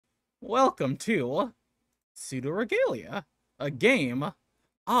Welcome to Pseudoregalia, a game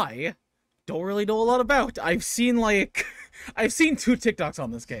I don't really know a lot about. I've seen I've seen 2 TikToks on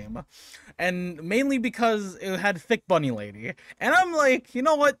this game, and mainly because it had Thicc Bunny Lady, and I'm like, you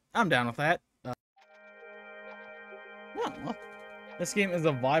know what? I'm down with that. Well, this game is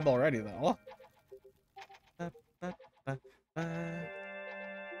a vibe already, though.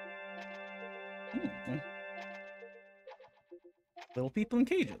 Little people in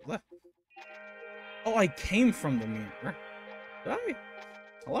cages. Oh, I came from the mirror. Did I?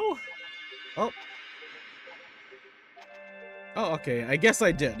 Hello? Oh. Oh, okay. I guess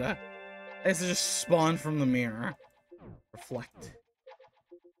I did. I guess I just spawned from the mirror. Reflect.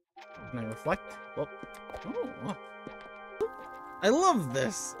 Can I reflect? Oh. Oh. I love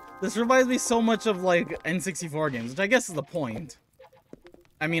this. This reminds me so much of, like, N64 games, which I guess is the point.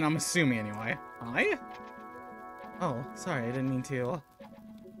 I mean, I'm assuming anyway. Hi? Oh, sorry. I didn't mean to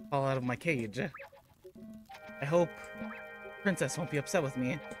fall out of my cage. I hope Princess won't be upset with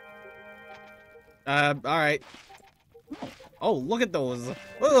me. Alright. Oh, look at those. Look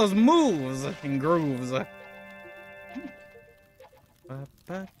at those moves and grooves.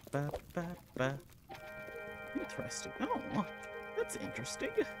 Interesting. Oh, that's interesting.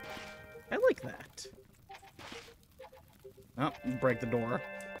 I like that. Oh, break the door.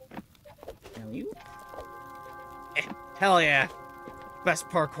 Hell yeah. Best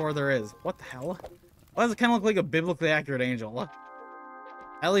parkour there is. What the hell? Why does it kind of look like a biblically accurate angel?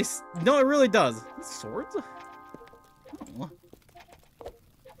 At least, no, it really does. Swords? Oh.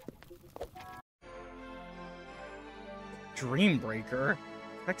 Dreambreaker.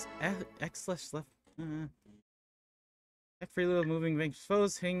 X/left. Freely with moving vanquish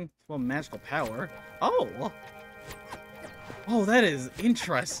foes, hitting well magical power. Oh. Oh, that is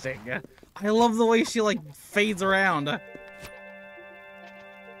interesting. I love the way she like fades around. There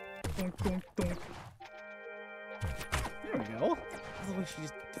we go. I love the way she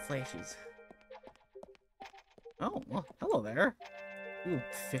just flashes. Oh, well, hello there. Ooh,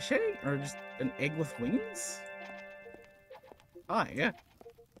 fish egg? Or just an egg with wings? Hi.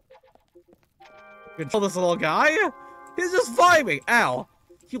 Control this little guy? He's just vibing! Ow!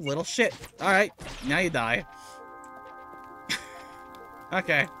 You little shit. Alright, now you die.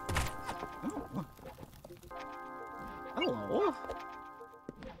 Okay. Oh. Hello.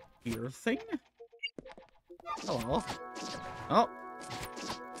 Ear thing? Hello. Oh.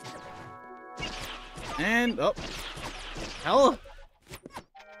 And, oh. Hell.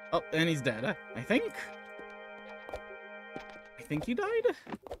 Oh, and he's dead, I think. I think he died?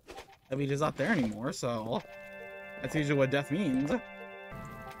 I mean, he's not there anymore, so that's usually what death means.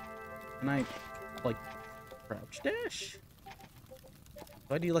 Can I, like, crouch dash?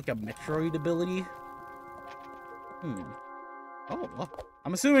 Do I do, like, a Metroid ability? Oh,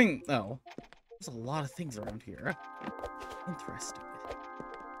 I'm assuming, oh. There's a lot of things around here. Interesting.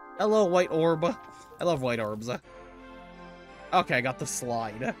 Hello, white orb. I love white orbs. Okay, I got the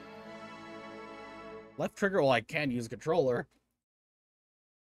slide. Left trigger, well, I can use controller.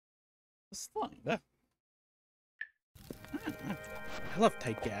 The slide. I love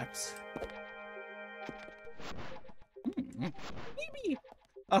tight gaps. Maybe.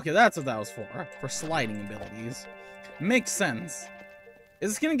 Okay, that's what that was for sliding abilities. Makes sense. Is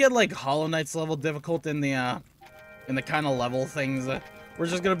this gonna get like Hollow Knight's level difficult in the kind of level things? We're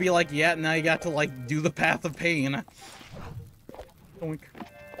just gonna be like, yeah, now you got to like do the path of pain. Oink.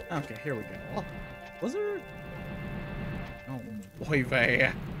 Okay, here we go. Was there? Oh boy,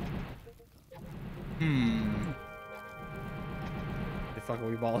 vey. The fuck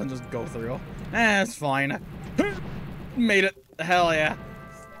we ball and just go through. It's fine. Made it. Hell yeah.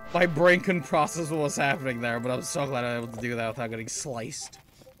 My brain couldn't process what was happening there, but I'm so glad I was able to do that without getting sliced.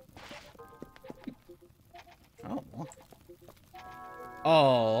 Oh.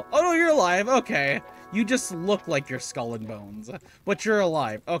 Oh. Oh no, you're alive. Okay. You just look like you're skull and bones, but you're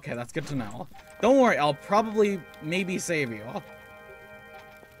alive. Okay, that's good to know. Don't worry, I'll probably maybe save you.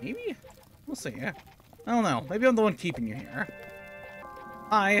 Maybe? We'll see. I don't know. Maybe I'm the one keeping you here.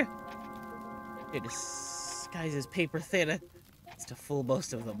 Hi. Your disguise is paper thin. It's a full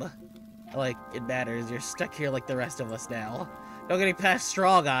most of them. Like, it matters. You're stuck here like the rest of us now. Don't get any past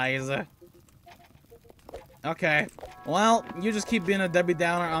straw, guys. Okay. Well, you just keep being a Debbie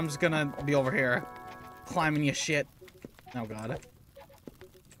Downer. I'm just gonna be over here. Climbing your shit. Oh, God.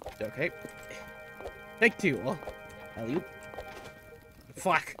 Okay. Take 2. Alley-oop.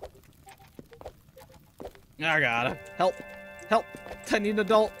 Fuck. Oh, God. Help. Help. I need an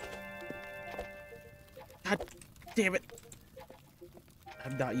adult. God damn it.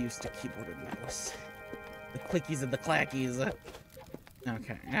 I'm not used to keyboard and mouse. The clickies and the clackies.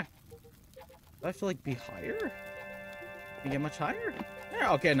 Okay. I have to, like, be higher? Can you get much higher?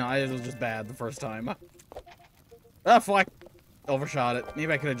 Yeah, okay, no, it was just bad the first time. Ah, fuck. Overshot it.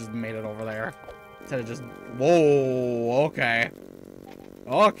 Maybe I could have just made it over there. Instead of just... Whoa, okay.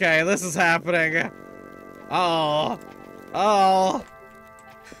 Okay, this is happening. Oh. Oh.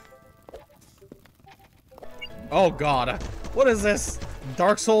 Oh, God. What is this?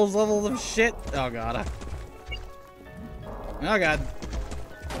 Dark Souls level of shit? Oh, God. Oh, God.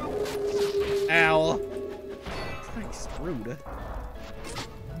 Ow. I'm screwed.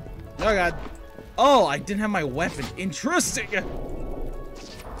 Oh, God. Oh, I didn't have my weapon. Interesting.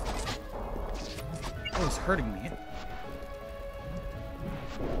 Oh, it's hurting me.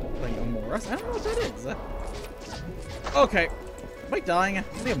 Like Amoris? I don't know what that is. Okay. Am I dying? I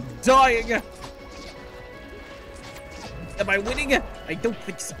think I'm dying. Am I winning? I don't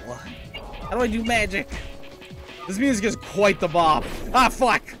think so. How do I do magic? This music is quite the bop. Ah,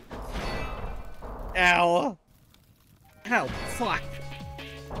 fuck. Ow. Ow, fuck.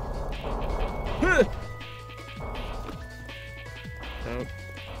 Huh. Oh.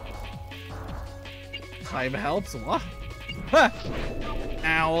 Time helps. What? Huh.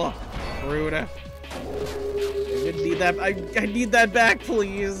 Ow. Rude. I need that. I need that back,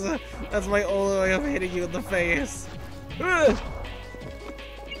 please. That's my only way of hitting you in the face. Oh,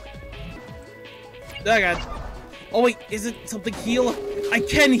 God. Oh, wait. Is it something heal? I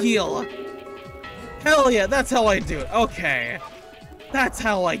can heal. Hell yeah. That's how I do it. Okay. That's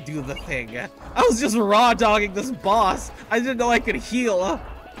how I do the thing. I was just raw dogging this boss. I didn't know I could heal.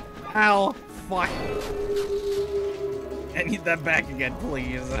 Ow. Fuck. I need that back again,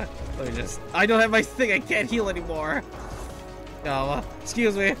 please. Let me just... I don't have my thing. I can't heal anymore. Oh,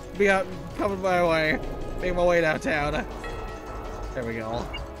 excuse me. Be out, coming my way. Making my way downtown. There we go.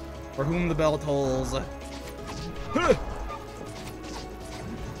 For whom the bell tolls.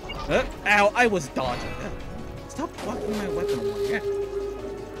 Ow, I was dodging. Stop blocking my weapon away.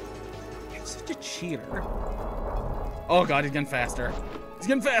 You're such a cheater. Oh, God, he's getting faster. He's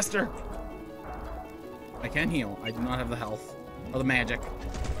getting faster. I can heal. I do not have the health or the magic.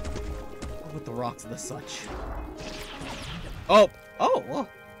 With the rocks and the such. Oh, well,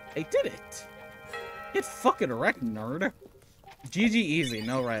 I did it. Get fucking wrecked, nerd. GG easy,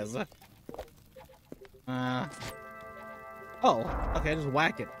 no res. Oh, okay, just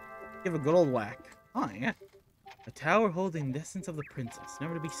whack it. Give a good old whack. Hi. A tower holding the essence of the princess,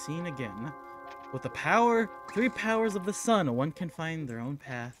 never to be seen again. With the power, 3 powers of the sun, one can find their own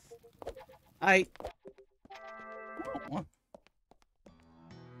path. Oh.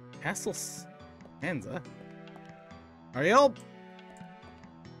 Castle Sansa. Are you?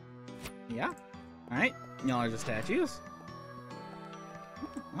 Yeah. Alright. Y'all are just statues.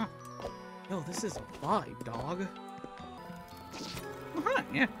 Huh. Yo, this is a vibe, dog. Hi.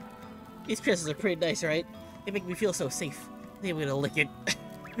 Yeah. These crystals are pretty nice, right? They make me feel so safe. I think I'm gonna lick it.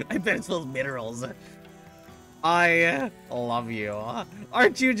 I bet it's full of minerals. I love you.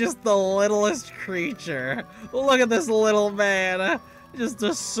 Aren't you just the littlest creature? Look at this little man. Just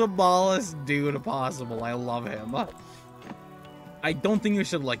the smallest dude possible. I love him. I don't think you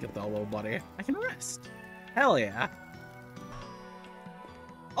should lick it though, little buddy. I can rest. Hell yeah.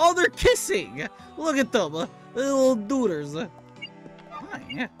 Oh, they're kissing! Look at them. Little duders.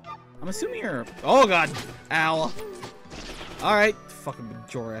 Hi. I'm assuming you're... Oh, God. Ow. Alright. Fucking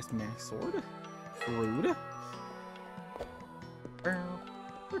major-ass max sword. Rude. They're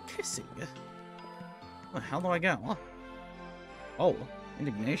kissing. Where the hell do I go? Oh,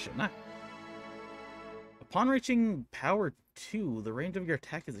 indignation. Upon reaching power 2, the range of your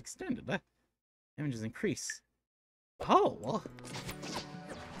attack is extended. Damages increase. Oh.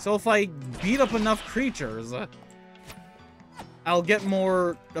 So if I beat up enough creatures, I'll get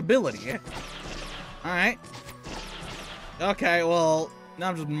more ability. Alright. Okay, well, now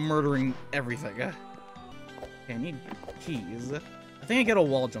I'm just murdering everything. Okay, I need keys. I think I get a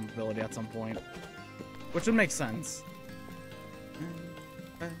wall jump ability at some point, which would make sense.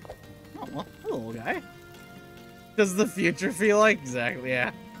 Oh, well, hello, guy. Does the future feel like? Exactly,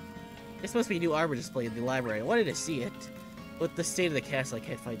 yeah. There's supposed to be a new armor display in the library. I wanted to see it. With the state of the castle, I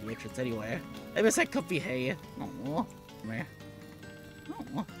can't find the entrance anyway. I miss that comfy hay. Oh, man.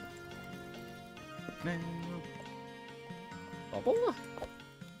 Oh. Bubble?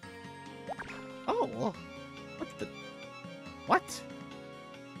 Oh. What the? What?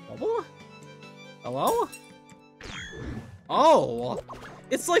 Bubble? Hello? Oh.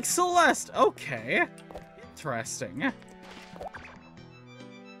 It's like Celeste. Okay. Interesting.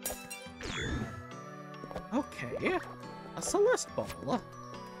 Okay. A Celeste bubble.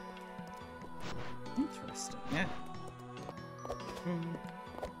 Interesting.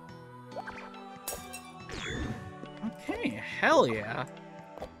 Hell yeah.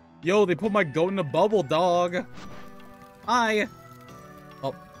 Yo, they put my goat in a bubble, dog. Hi.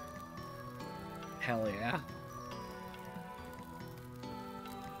 Oh. Hell yeah.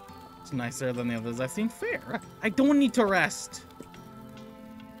 It's nicer than the others I've seen. Fair. I don't need to rest.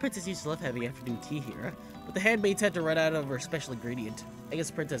 Princess used to love having afternoon tea here, but the handmaids had to run out of her special ingredient. I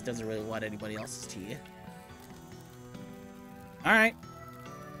guess Princess doesn't really want anybody else's tea. Alright.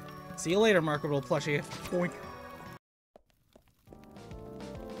 See you later, marketable plushie. Boink.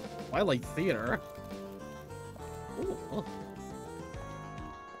 Twilight Theater. Ooh.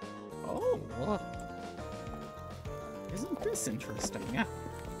 Oh. Isn't this interesting? Can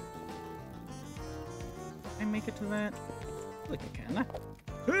I make it to that? I think I can.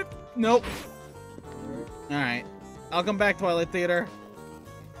 Nope. Alright. I'll come back, Twilight Theater.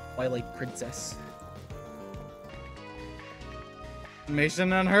 Twilight Princess.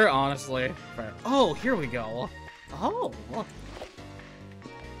 Mission on her, honestly. Oh, here we go. Oh.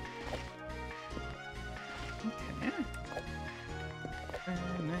 Okay. I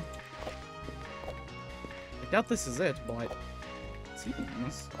doubt this is it, but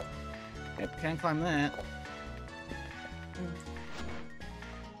seems. Yep, can't climb that.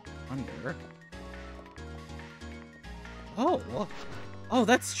 Under. Oh. Oh,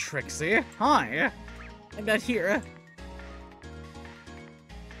 that's Trixie. Hi. I got here.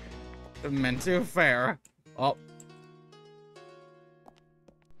 Meant to fair. Oh.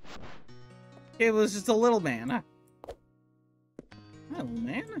 It was just a little man. Hello,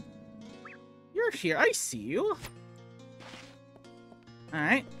 man. You're here. I see you.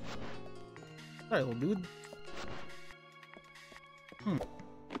 Alright. Sorry, little dude.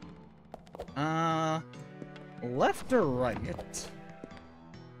 Left or right?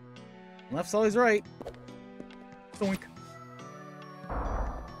 Left's always right. Doink.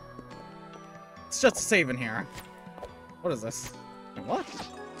 It's just a save in here. What is this? What?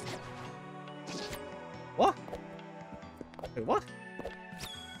 What? Wait, what?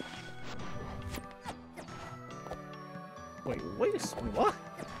 Wait a second, what?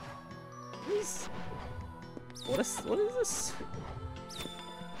 What is this?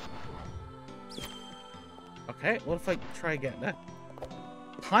 Okay, what if I try again?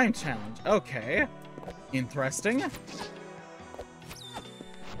 Time challenge, okay. Interesting.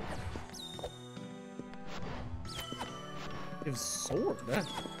 His sword.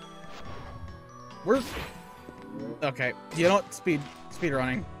 Okay, you know what? Speed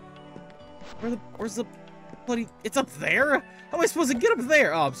running. Where's the bloody? It's up there? How am I supposed to get up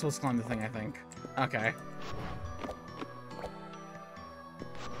there? Oh, I'm supposed to climb the thing, I think. Okay.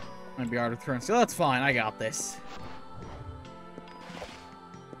 Might be hard to turn, so that's fine. I got this.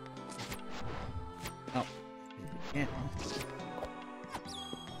 Oh, yeah.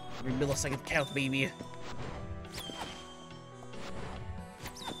 Every millisecond count, baby.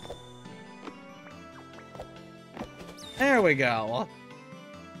 There we go.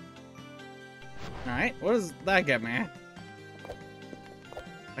 Alright, what does that get me?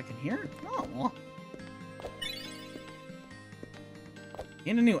 I can hear? Oh.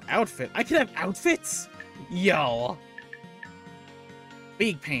 In a new outfit. I can have outfits? Yo.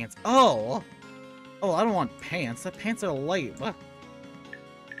 Big pants. Oh. Oh, I don't want pants. That pants are light.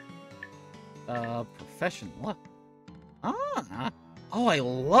 Professional. Ah. Oh, I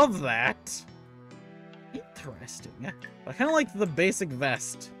love that. Interesting. I kind of like the basic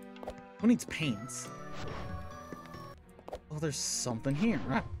vest. Who needs pants? Oh, there's something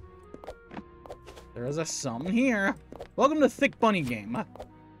here. There is a something here. Welcome to Thicc Bunny Game.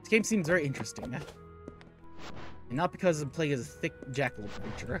 This game seems very interesting. And not because I'm playing as a thick jackal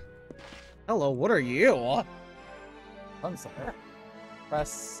creature. Hello, what are you? Plunge.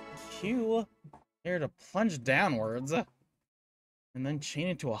 Press Q here to plunge downwards. And then chain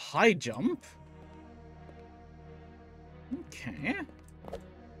into a high jump. Okay.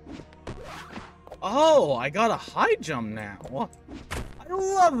 Oh, I got a high jump now. I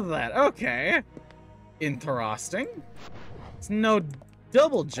love that. Okay. Interesting. It's no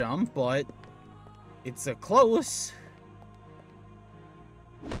double jump, but it's a close.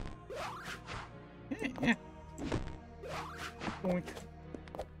 Yeah. Boink.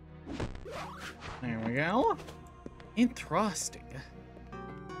 There we go. Interesting.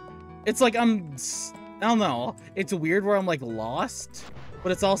 It's like I don't know. It's weird where I'm like lost,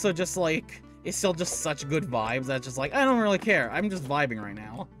 but it's also just like it's still just such good vibes that just like I don't really care. I'm just vibing right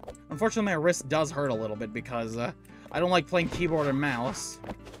now. Unfortunately, my wrist does hurt a little bit because I don't like playing keyboard and mouse.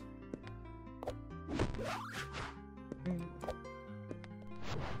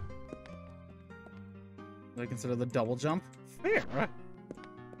 Do I consider the double jump? Fair.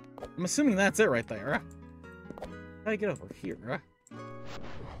 I'm assuming that's it right there. How do I get over here?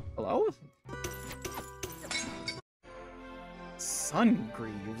 Hello? Sun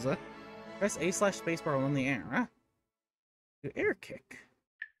Greaves. Press A/spacebar while in the air. Do air kick.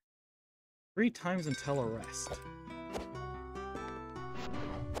 3 times until arrest.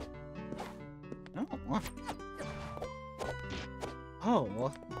 Oh.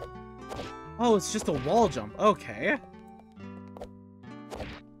 Oh. Oh, it's just a wall jump. Okay.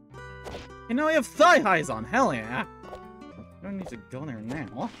 You know, I have thigh highs on. Hell yeah. I don't need to go there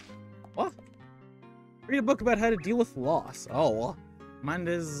now. What? Read a book about how to deal with loss. Oh. Mind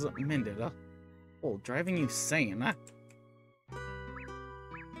is mended. Oh, driving you sane.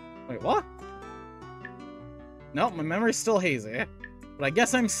 Wait, what? Nope, my memory's still hazy. But I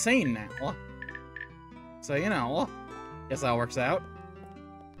guess I'm sane now. So, you know, guess that works out.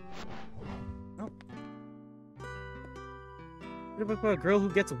 Oh. Read a book about a girl who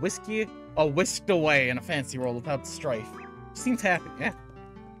gets whisked away in a fancy world without strife. Seems happy, yeah.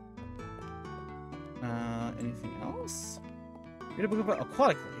 Anything else? Read a book about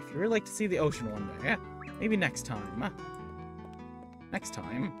aquatic life. You really like to see the ocean one day, yeah? Maybe next time. Next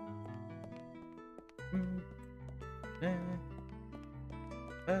time. Here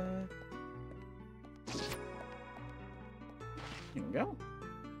we go.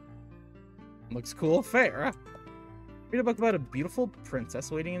 Looks cool. Fair. Read a book about a beautiful princess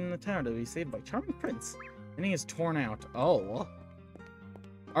waiting in the tower to be saved by a charming prince. And he is torn out. Oh.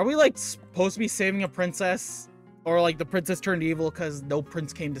 Are we, like, supposed to be saving a princess? Or, like, the princess turned evil because no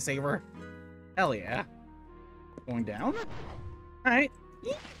prince came to save her? Hell yeah. Going down? Alright.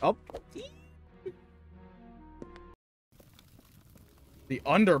 Up. The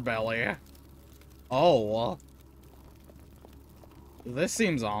underbelly. Oh. This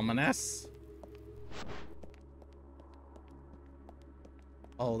seems ominous.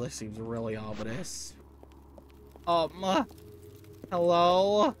 Oh, this seems really ominous.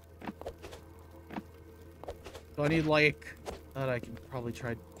 Hello? Do I need, like... That I can probably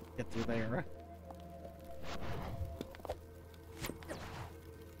try to get through there.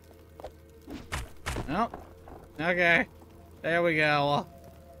 Oh. Okay. There we go.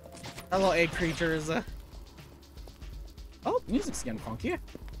 Hello, egg creatures. Oh, music's getting funky.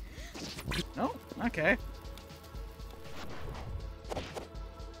 Oh, okay.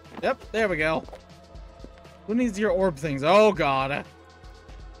 Yep, there we go. Who needs your orb things? Oh, God.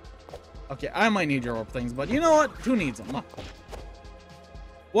 Okay, I might need your orb things, but you know what? Who needs them?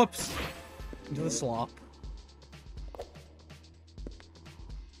 Whoops. Into the slop.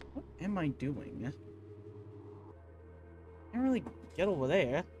 What am I doing? Can't really get over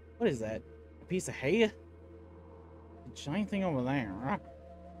there. What is that? A piece of hay? A giant thing over there.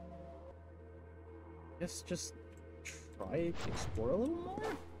 Guess just try to explore a little more?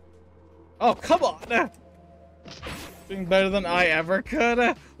 Oh, come on! Doing better than I ever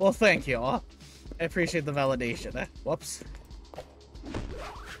could? Well, thank you. I appreciate the validation. Whoops.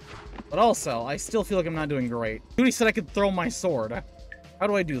 But also, I still feel like I'm not doing great. Duty said I could throw my sword. How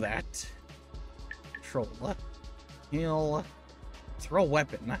do I do that? Control. Heal. Throw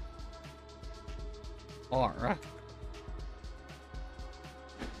weapon. R.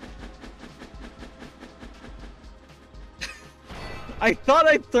 I thought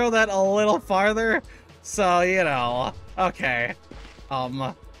I'd throw that a little farther, so, you know, okay.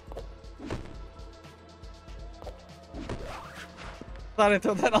 Thought I'd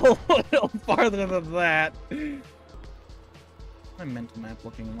throw that a little farther than that. My mental map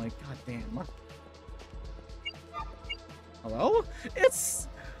looking like, goddamn. Hello? It's...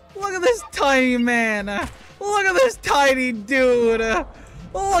 Look at this tiny man! Look at this tiny dude! Look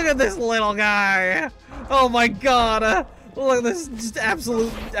at this little guy! Oh my god! Look at this just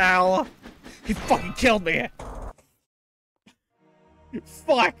absolute... Ow! He fucking killed me!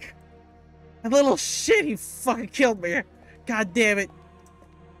 Fuck! That little shit, he fucking killed me! God damn it!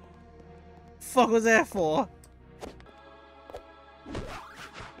 Fuck was that for?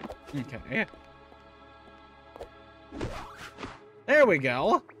 Okay. There we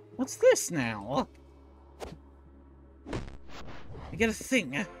go. What's this now? I get a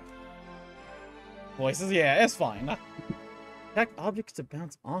thing. Voices? Yeah, it's fine. Attack objects to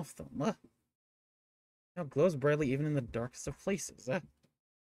bounce off them. Now glows brightly even in the darkest of places.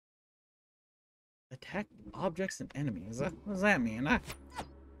 Attack objects and enemies. What does that mean?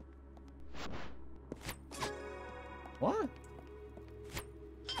 What?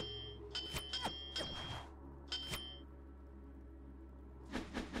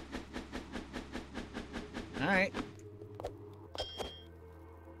 Alright.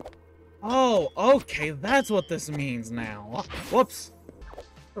 Oh, okay, that's what this means now. Whoops.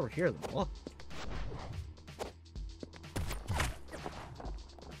 Over here, though.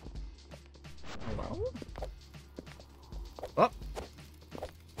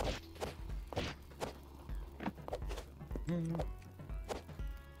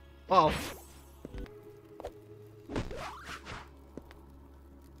 Oh.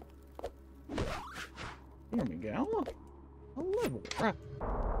 Here we go. A level.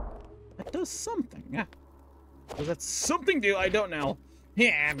 That does something. Does that something do? I don't know.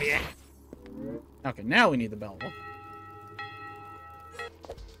 Yeah. Okay, now we need the bell.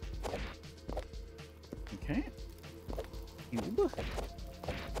 Okay. Cube.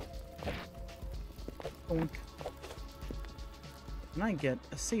 Boink. Can I get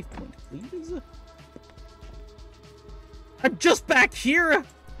a save point, please? I'm just back here!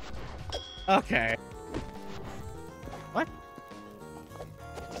 Okay. What?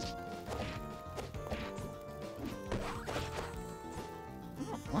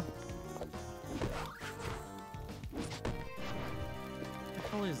 Oh, what the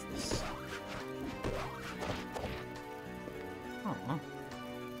hell is this? Oh.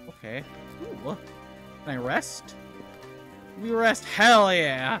 Okay. Ooh. Can I rest? We rest? Hell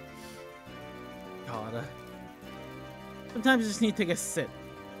yeah! God. Sometimes you just need to take a sit.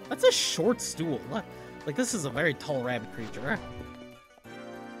 That's a short stool. Like, this is a very tall rabbit creature.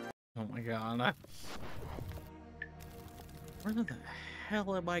 Oh my god. Where the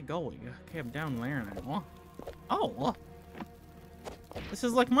hell am I going? Okay, I'm down there now. Oh! This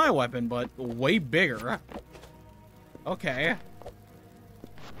is like my weapon, but way bigger. Okay.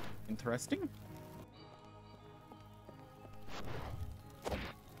 Interesting.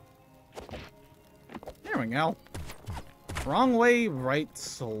 There we go. Wrong way, right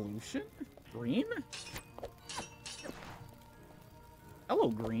solution? Green? Hello,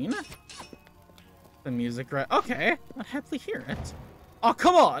 green. The music, right? Okay, I'd happily hear it. Oh,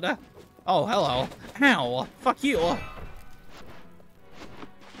 come on! Oh, hello. Ow! Fuck you!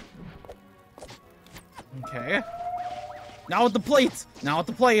 Okay. Now with the plates! Now with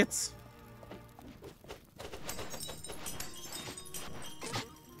the plates!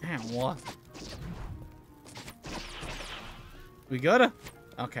 Ow. We good?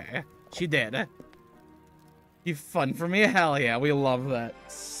 Okay. She did. You fun for me? Hell yeah, we love that.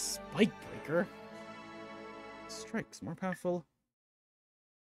 Spike breaker. Strikes more powerful.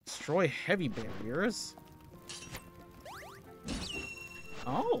 Destroy heavy barriers.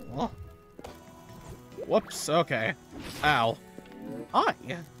 Oh. Whoops, okay. Ow. Hi.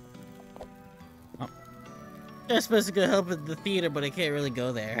 Oh. I'm supposed to go help at the theater, but I can't really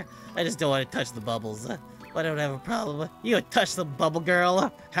go there. I just don't want to touch the bubbles. I don't have a problem. You would touch the bubble girl?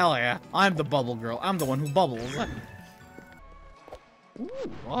 Hell yeah. I'm the bubble girl. I'm the one who bubbles.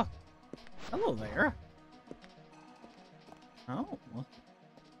 Ooh. Hello there. Oh.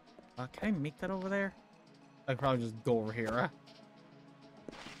 Can I make that over there? I could probably just go over here.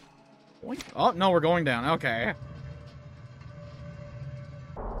 Oh, no, we're going down. Okay.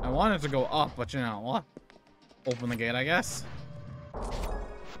 I wanted to go up, but you know. Open the gate, I guess.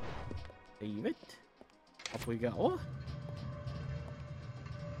 Save it. Up we go.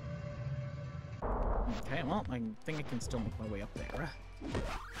 Okay, well, I think I can still make my way up there.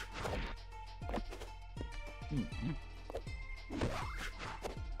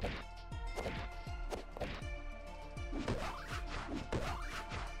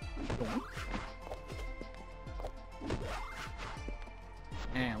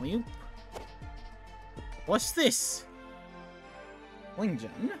 Alley-oop. What's this? Wing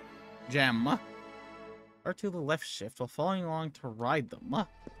gem. Gem. Or to the left shift while following along to ride them. Not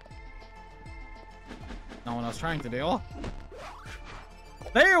what I was trying to do.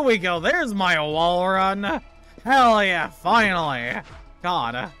 There we go. There's my wall run. Hell yeah, finally.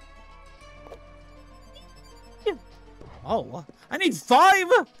 God. Oh, I need 5?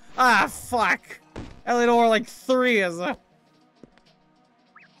 Ah, fuck. I only know like 3 is.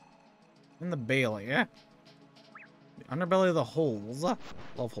 In the Bailey, yeah? The underbelly of the holes.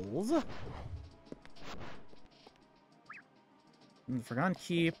 Love holes. In the Forgotten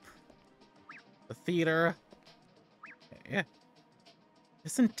Keep. The theater. Okay.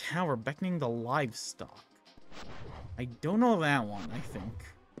 Distant tower beckoning the livestock. I don't know that one, I think.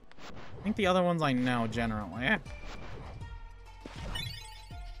 I think the other ones I know generally.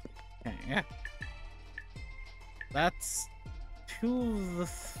 Okay. That's 2 of the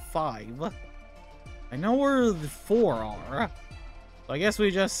 5. I know where the 4 are. So I guess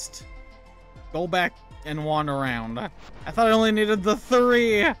we just go back and wander around. I thought I only needed the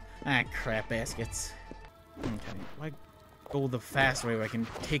 3. Ah, crap baskets. Okay, if I go the fast way, I can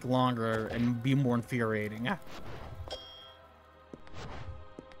take longer and be more infuriating.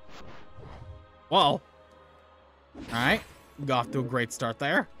 Whoa. Alright, got off to a great start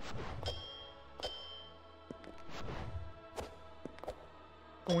there.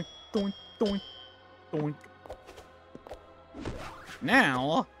 Doink, doink, doink, doink.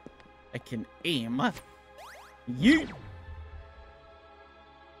 Now, I can aim. Yeet!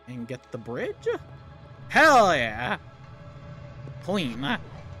 And get the bridge? Hell yeah! Clean.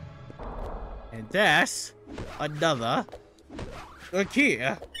 And that's another key.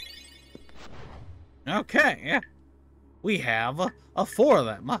 Okay. We have 4 of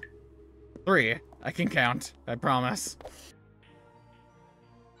them. 3. I can count. I promise.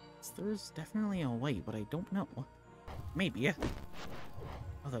 There's definitely a way, but I don't know. Maybe.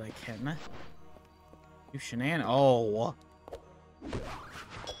 Oh, that I can. You shenan. Oh.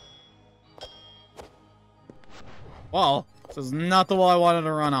 Well, this is not the wall I wanted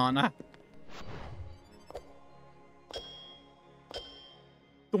to run on.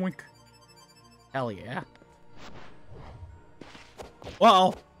 Doink. Hell yeah.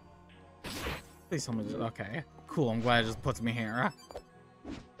 Well. Please someone just. Okay. Cool, I'm glad it just puts me here.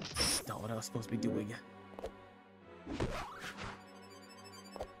 That's not what I was supposed to be doing.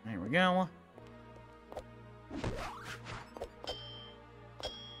 There we go.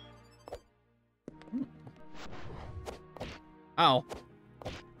 Oh.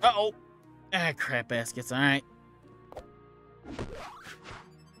 Uh-oh. Ah, crap baskets. Alright.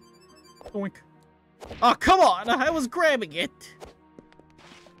 Doink. Oh, come on! I was grabbing it!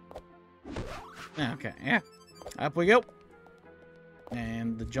 Okay, yeah. Up we go.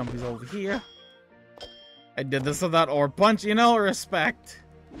 And the jump is over here. I did this without orb punch, you know, respect.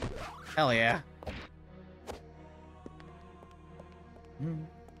 Hell yeah.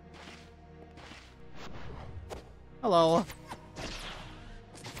 Hello.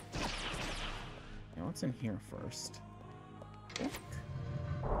 Yeah, what's in here first?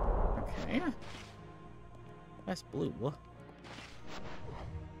 Okay. That's blue.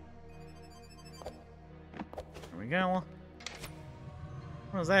 There we go.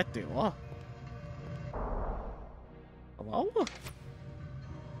 What does that do? Hello?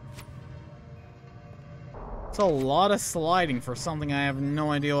 It's a lot of sliding for something I have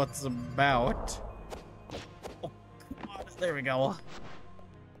no idea what it's about. Oh, God. There we go.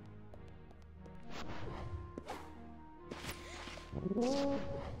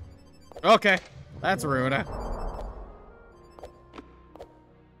 Okay, that's rude.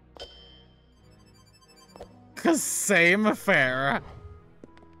 Cause same affair.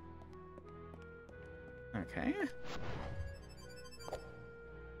 Okay.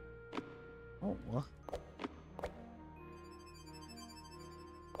 Oh.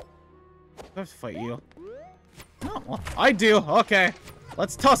 I have to fight you. No, I do. Okay.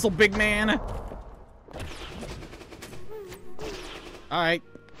 Let's tussle, big man. Alright.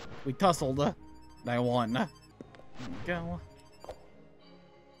 We tussled. I won. There we go.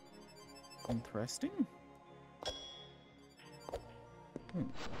 Interesting.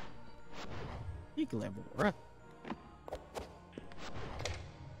 Big level.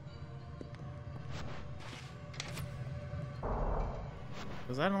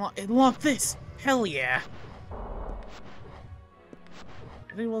 Because I don't want it. Unlock this! Hell yeah! Are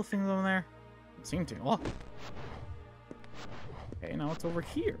there little things over there? It seem to. Oh. Okay, now it's over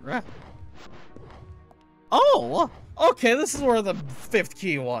here. Oh! Okay, this is where the 5th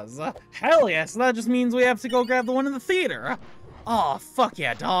key was. Hell yeah, so that just means we have to go grab the one in the theater. Oh, fuck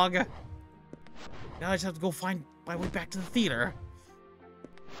yeah, dog. Now I just have to go find my way back to the theater.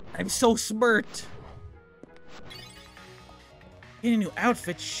 I'm so smart. Get a new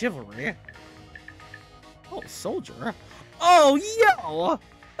outfit, chivalry. Oh, soldier. Oh, yo!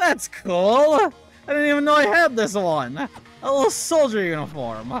 That's cool. I didn't even know I had this one. A little soldier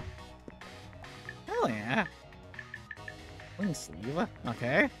uniform. Hell yeah. Wing sleeve.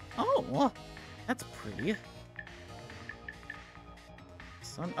 Okay. Oh, that's pretty.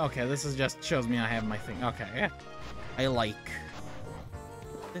 Okay, this is just shows me I have my thing. Okay. I like.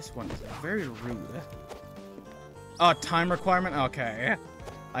 This one is very rude. Oh, time requirement? Okay.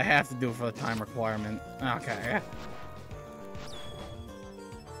 I have to do it for the time requirement. Okay.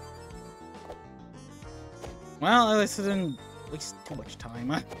 Well, at least it didn't waste too much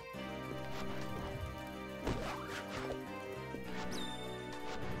time.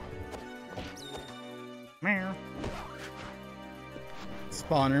 Meow.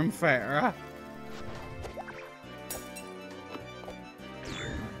 Spawn room fair.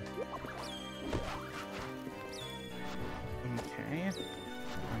 Okay.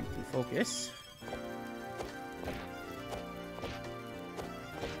 Time to focus.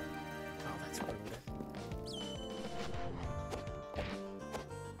 Oh, that's rude.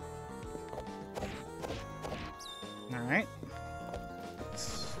 Alright.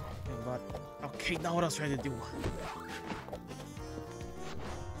 Okay, now what else do I have to do?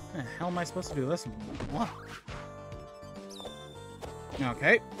 The hell am I supposed to do this one? What?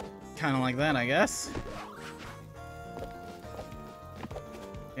 Okay. kind of like that, I guess.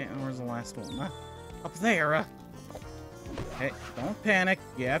 Okay, and where's the last one? Up there. Okay, don't panic.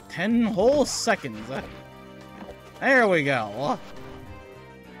 You have 10 whole seconds. There we go.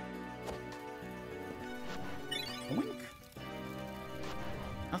 Wink.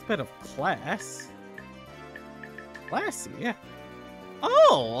 Alphabet of class. Classy, yeah.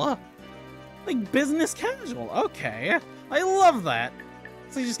 Oh! Like business casual. Okay. I love that.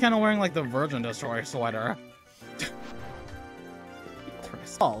 So he's just kind of wearing like the Virgin Destroyer sweater.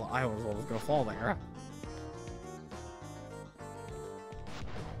 Oh, I was always gonna fall there.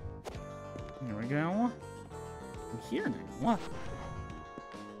 Here we go. I'm here now. What?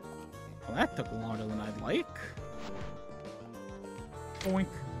 Well, that took longer than I'd like. Boink.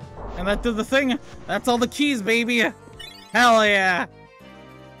 And that did the thing. That's all the keys, baby. Hell yeah.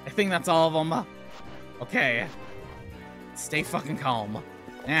 I think that's all of them. Okay. Stay fucking calm.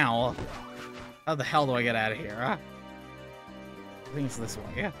 Now, how the hell do I get out of here? I think it's this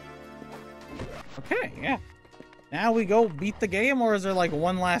way. Okay, yeah. Now we go beat the game, or is there like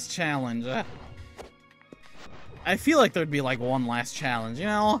one last challenge? I feel like there'd be like one last challenge, you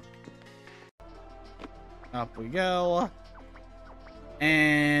know? Up we go.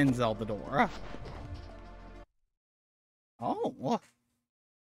 And Zelda door. Oh.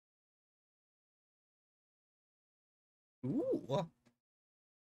 Ooh.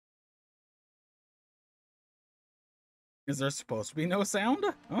 Is there supposed to be no sound?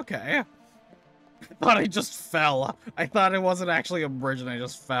 Okay. I thought I just fell. I thought it wasn't actually a bridge and I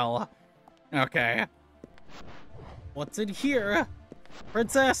just fell. Okay. What's in here?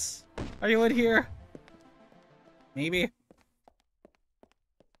 Princess? Are you in here? Maybe.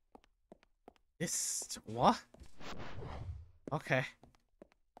 This... what? Okay.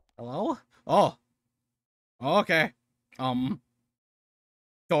 Hello? Oh. Okay.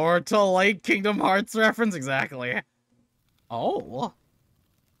 Door to Light Kingdom Hearts reference? Exactly. Oh.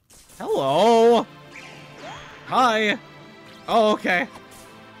 Hello. Hi. Oh, okay.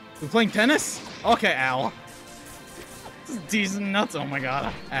 We playing tennis? Okay, ow. This is decent nuts. Oh my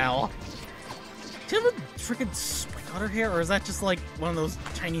god. Ow. Do you have a freaking spike on her hair, or is that just like one of those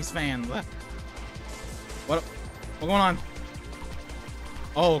Chinese fans? What's going on?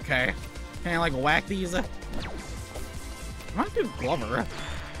 Oh, okay. Can I like whack these? I'm not good Glover.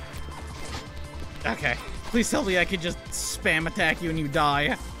 Okay. Please tell me I could just spam attack you and you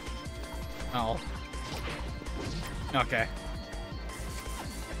die. Oh. Okay.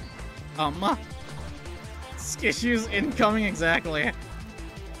 Skissues incoming, exactly.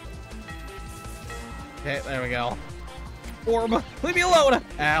 Okay, there we go. Orb, leave me alone!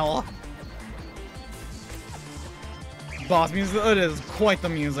 Ow. Boss music, it is quite the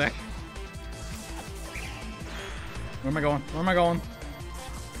music. Where am I going? Where am I going?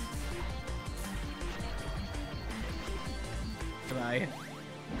 Goodbye.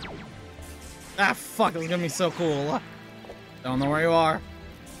 Ah, fuck, this is gonna be so cool. Don't know where you are.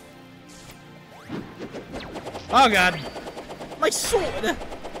 Oh, God. My sword! I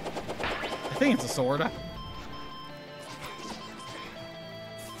think it's a sword.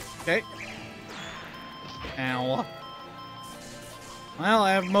 Okay. Ow. Well,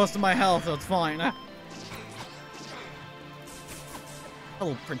 I have most of my health, so it's fine.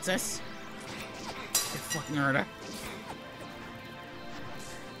 Hello, princess. You fucking nerd.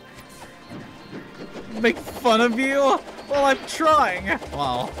 Make fun of you while I'm trying.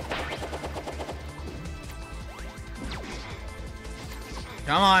 Wow.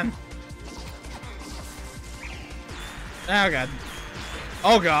 Come on. Oh god.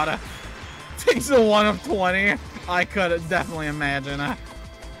 Oh god. Takes a 1 of 20. I could definitely imagine.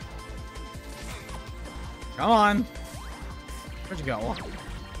 Come on. Where'd you go?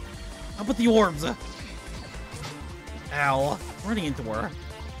 How about the orbs? Ow. Running into her.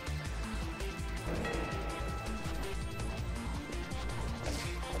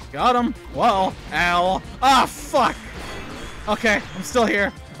 Got him. Whoa. Ow. Ah, fuck. Okay, I'm still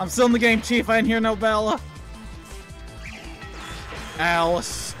here. I'm still in the game, Chief. I didn't hear no bell. Ow.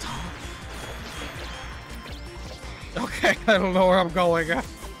 Stop. Okay, I don't know where I'm going.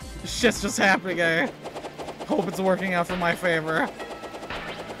 Shit's just happening. I hope it's working out for my favor.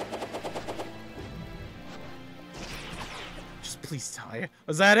 Just please die.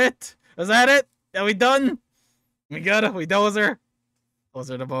 Was that it? Was that it? Are we done? We good? We dozer?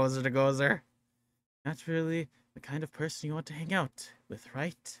 Dozer to bozer to gozer. Not really the kind of person you want to hang out with,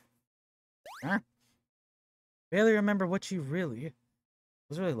 right? Huh? Barely remember what you really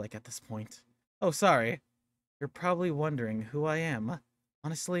was really like at this point. Oh, sorry. You're probably wondering who I am.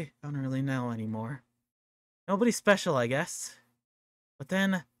 Honestly, I don't really know anymore. Nobody special, I guess. But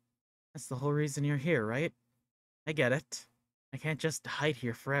then, That's the whole reason you're here, right? I get it. I can't just hide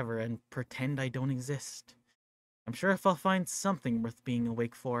here forever and pretend I don't exist. I'm sure if I'll find something worth being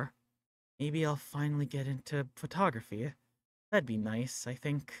awake for, maybe I'll finally get into photography. That'd be nice, I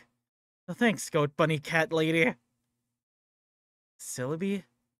think. So thanks, Goat Bunny Cat Lady. Syllabi?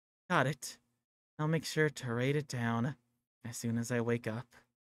 Got it. I'll make sure to write it down as soon as I wake up.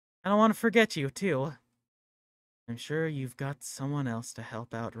 I don't want to forget you, too. I'm sure you've got someone else to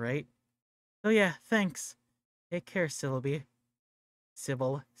help out, right? So yeah, thanks. Take care, Syllabi.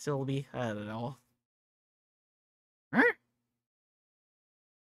 Syllabi, I don't know. Huh?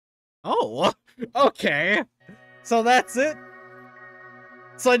 Oh, okay. So that's it?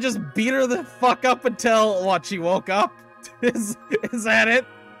 So I just beat her the fuck up until, what, she woke up? Is that it?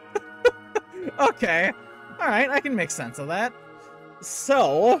 Okay. Alright, I can make sense of that.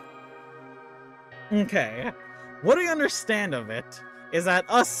 So... Okay. What I understand of it is that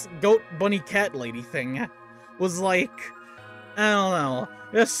us goat bunny cat lady thing was like, I don't know,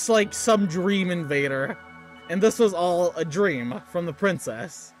 just like some dream invader. And this was all a dream from the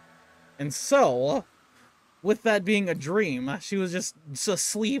princess. And so, with that being a dream, she was just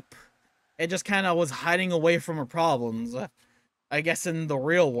asleep and just kind of was hiding away from her problems, I guess, in the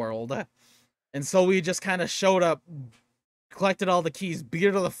real world. And so we just kind of showed up, collected all the keys, beat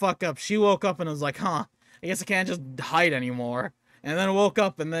her the fuck up. She woke up and was like, huh, I guess I can't just hide anymore. And then woke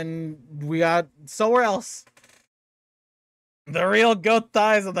up and then we got somewhere else. The real goat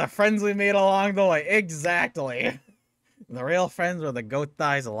thighs are the friends we made along the way. Exactly. The real friends were the goat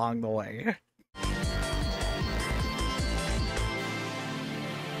thighs along the way.